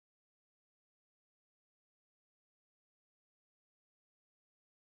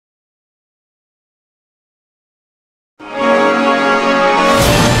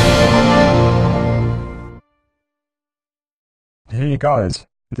Hey guys,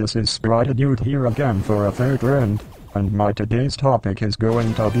 this is Spritedude here again for a third rant, and my today's topic is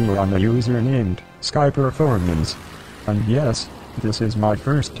going to be on a user named Sky Performance. And yes, this is my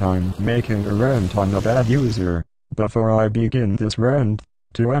first time making a rant on a bad user. Before I begin this rant,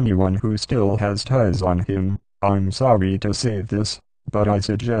 to anyone who still has ties on him, I'm sorry to say this, but I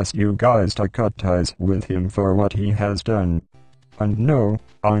suggest you guys to cut ties with him for what he has done. And no,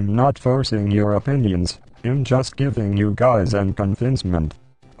 I'm not forcing your opinions, I'm just giving you guys an convincement.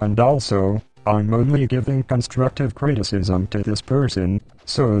 And also, I'm only giving constructive criticism to this person,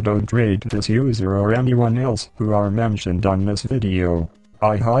 so don't rate this user or anyone else who are mentioned on this video.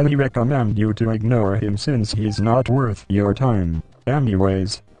 I highly recommend you to ignore him since he's not worth your time.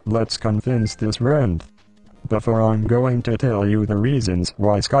 Anyways, let's convince this rant. Before I'm going to tell you the reasons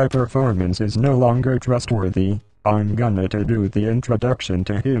why Sky Performance is no longer trustworthy, I'm gonna to do the introduction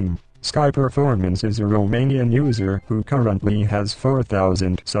to him. Sky Performance is a Romanian user who currently has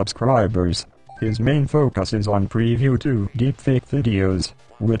 4,000 subscribers. His main focus is on preview to deepfake videos,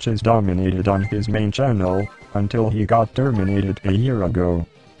 which is dominated on his main channel, until he got terminated a year ago.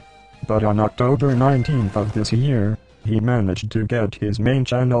 But on October 19th of this year, he managed to get his main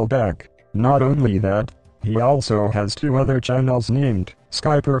channel back. Not only that, he also has two other channels named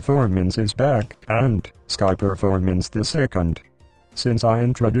Sky Performance is Back and Sky Performance the Second. Since I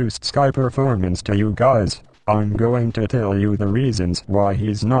introduced Sky Performance to you guys, I'm going to tell you the reasons why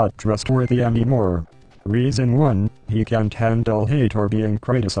he's not trustworthy anymore. Reason 1, he can't handle hate or being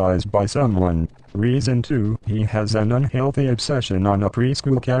criticized by someone. Reason 2, he has an unhealthy obsession on a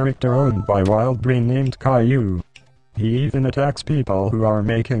preschool character owned by Wildbrain named Caillou. He even attacks people who are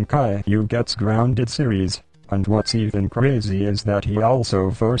making Caillou Gets Grounded series, and what's even crazy is that he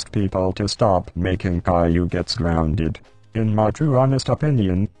also forced people to stop making Caillou Gets Grounded. In my true honest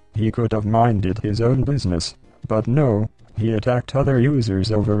opinion, he could have minded his own business, but no, he attacked other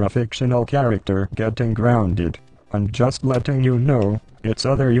users over a fictional character getting grounded. And just letting you know, it's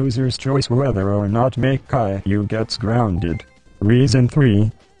other users' choice whether or not make Caillou Gets Grounded. Reason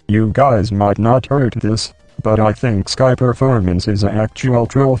 3, you guys might not heard this, but I think Sky Performance is an actual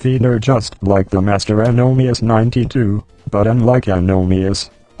troll feeder just like the Master Anomius 92, but unlike Anomius,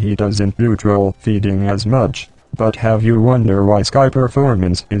 he doesn't do troll feeding as much. But have you wonder why Sky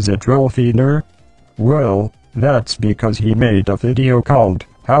Performance is a troll feeder? Well, that's because he made a video called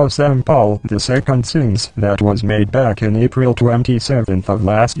How Sam Paul II Sings that was made back in April 27th of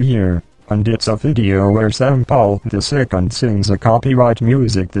last year. And it's a video where Sam Paul II sings a copyright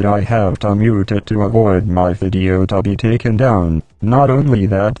music that I have to mute it to avoid my video to be taken down. Not only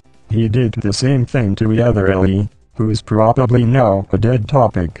that, he did the same thing to the other Ellie, who's probably now a dead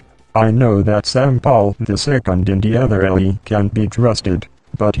topic. I know that Sam Paul II and the other Ellie can't be trusted,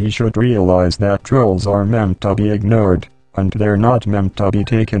 but he should realize that trolls are meant to be ignored, and they're not meant to be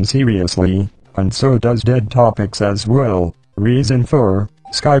taken seriously, and so does dead topics as well. Reason 4,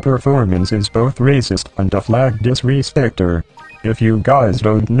 Sky Performance is both racist and a flag disrespecter. If you guys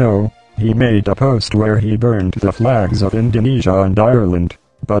don't know, he made a post where he burned the flags of Indonesia and Ireland,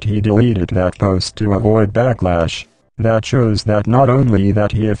 but he deleted that post to avoid backlash. That shows that not only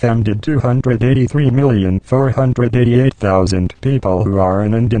that he offended 283,488,000 people who are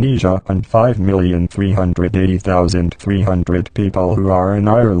in Indonesia and 5,380,300 people who are in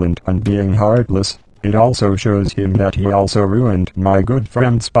Ireland and being heartless, it also shows him that he also ruined my good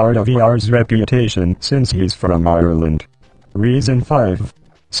friend Sparta VR's reputation since he's from Ireland. Reason 5,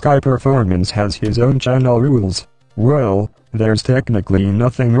 Sky Performance has his own channel rules. Well, there's technically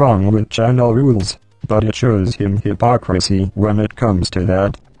nothing wrong with channel rules, but it shows him hypocrisy when it comes to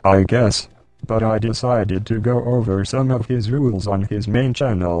that, I guess. But I decided to go over some of his rules on his main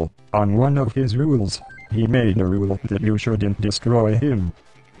channel. On one of his rules, he made a rule that you shouldn't destroy him.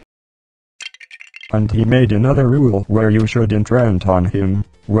 And he made another rule where you shouldn't rant on him,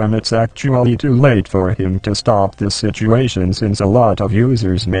 when it's actually too late for him to stop this situation since a lot of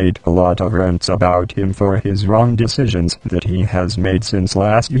users made a lot of rants about him for his wrong decisions that he has made since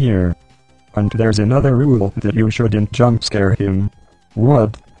last year. And there's another rule that you shouldn't jump scare him.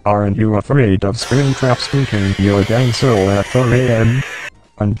 What? Aren't you afraid of Springtrap spooking your dang soul at 4 AM?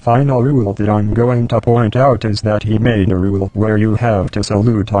 And final rule that I'm going to point out is that he made a rule where you have to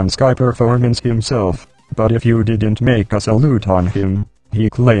salute on Sky Performance himself, but if you didn't make a salute on him, he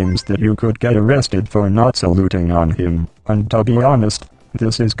claims that you could get arrested for not saluting on him. And to be honest,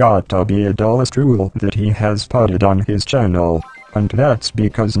 this has got to be a dullest rule that he has putted on his channel. And that's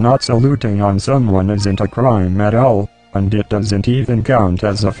because not saluting on someone isn't a crime at all, and it doesn't even count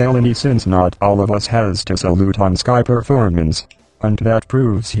as a felony since not all of us has to salute on Sky Performance. And that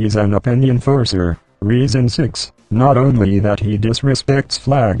proves he's an opinion forcer. Reason 6. Not only that he disrespects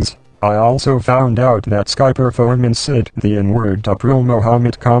flags, I also found out that Sky Performance said the N-word to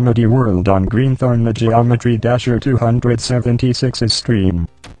Pro-Mohammed Comedy World on Greenthorn the Geometry Dasher 276's stream.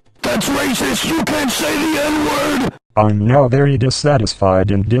 That's racist, you can't say the N-word! I'm now very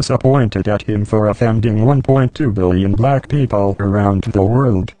dissatisfied and disappointed at him for offending 1.2 billion black people around the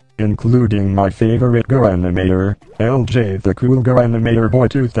world, including my favorite Go animator, LJ the Cool Go Animator Boy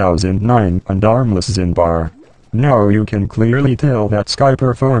 2009 and Armless Zinbar. Now you can clearly tell that Sky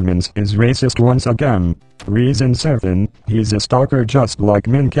Performance is racist once again. Reason 7, he's a stalker just like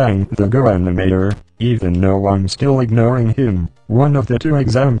Min Kang the Go Animator, even though I'm still ignoring him. One of the two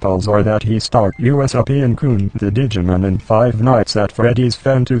examples are that he stalked USAP Kun the Digimon and Five Nights at Freddy's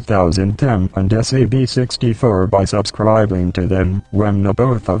Fan 2010 and SAB64 by subscribing to them when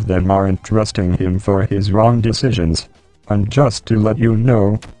both of them aren't trusting him for his wrong decisions. And just to let you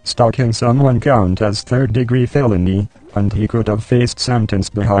know, stalking someone count as third-degree felony, and he could have faced sentence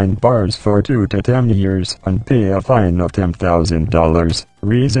behind bars for 2 to 10 years and pay a fine of $10,000.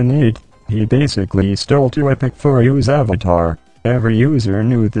 Reason 8, he basically stole 2Epic4U's avatar. Every user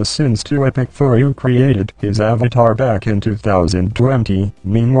knew this since 2Epic4U created his avatar back in 2020,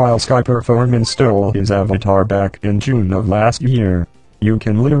 meanwhile Sky Performance stole his avatar back in June of last year. You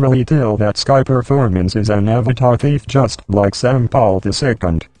can literally tell that Sky Performance is an avatar thief just like Sam Paul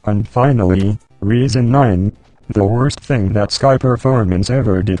II. And finally, reason 9, the worst thing that Sky Performance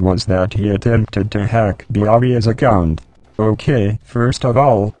ever did was that he attempted to hack Biaria's account. Okay, first of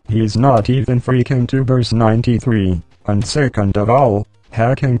all, he's not even freaking Tubers 93, and second of all,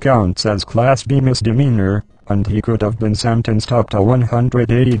 hacking counts as Class B misdemeanor, and he could have been sentenced up to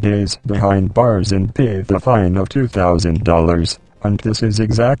 180 days behind bars and pay the fine of $2,000. And this is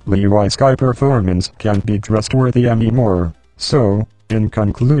exactly why Sky Performance can't be trustworthy anymore. So, in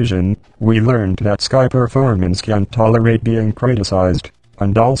conclusion, we learned that Sky Performance can't tolerate being criticized,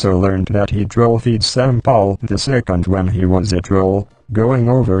 and also learned that he troll-feeds Sam Paul II when he was a troll, going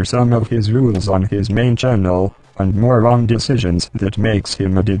over some of his rules on his main channel, and more wrong decisions that makes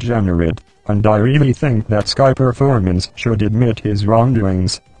him a degenerate. And I really think that Sky Performance should admit his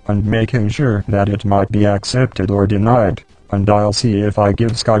wrongdoings, and making sure that it might be accepted or denied. And I'll see if I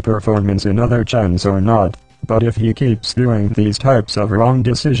give Sky Performance another chance or not, but if he keeps doing these types of wrong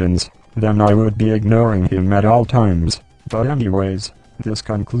decisions, then I would be ignoring him at all times. But anyways, this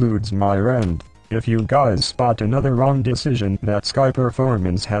concludes my rant. If you guys spot another wrong decision that Sky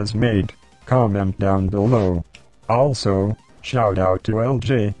Performance has made, comment down below. Also, shout out to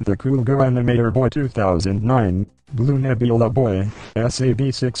LJ the Cool Go Animator Boy 2009, Blue Nebula Boy,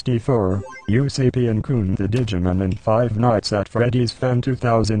 SAB64, USAP Kun the Digimon and Five Nights at Freddy's Fan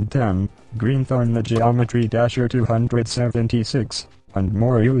 2010, Greenthorn the Geometry Dasher 276, and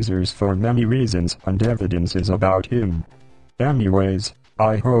more users for many reasons and evidences about him. Anyways,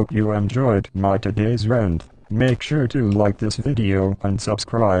 I hope you enjoyed my today's rant. Make sure to like this video and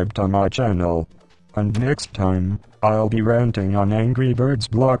subscribe to my channel. And next time, I'll be ranting on Angry Birds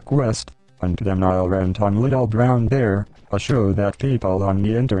Block Quest. And then I'll rant on Little Brown Bear, a show that people on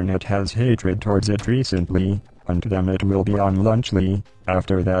the internet has hatred towards it recently, and then it will be on Lunchly,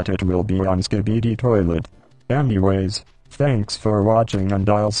 after that it will be on Skibidi Toilet. Anyways, thanks for watching and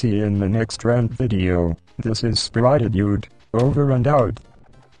I'll see you in the next rant video. This is Spritedude, over and out.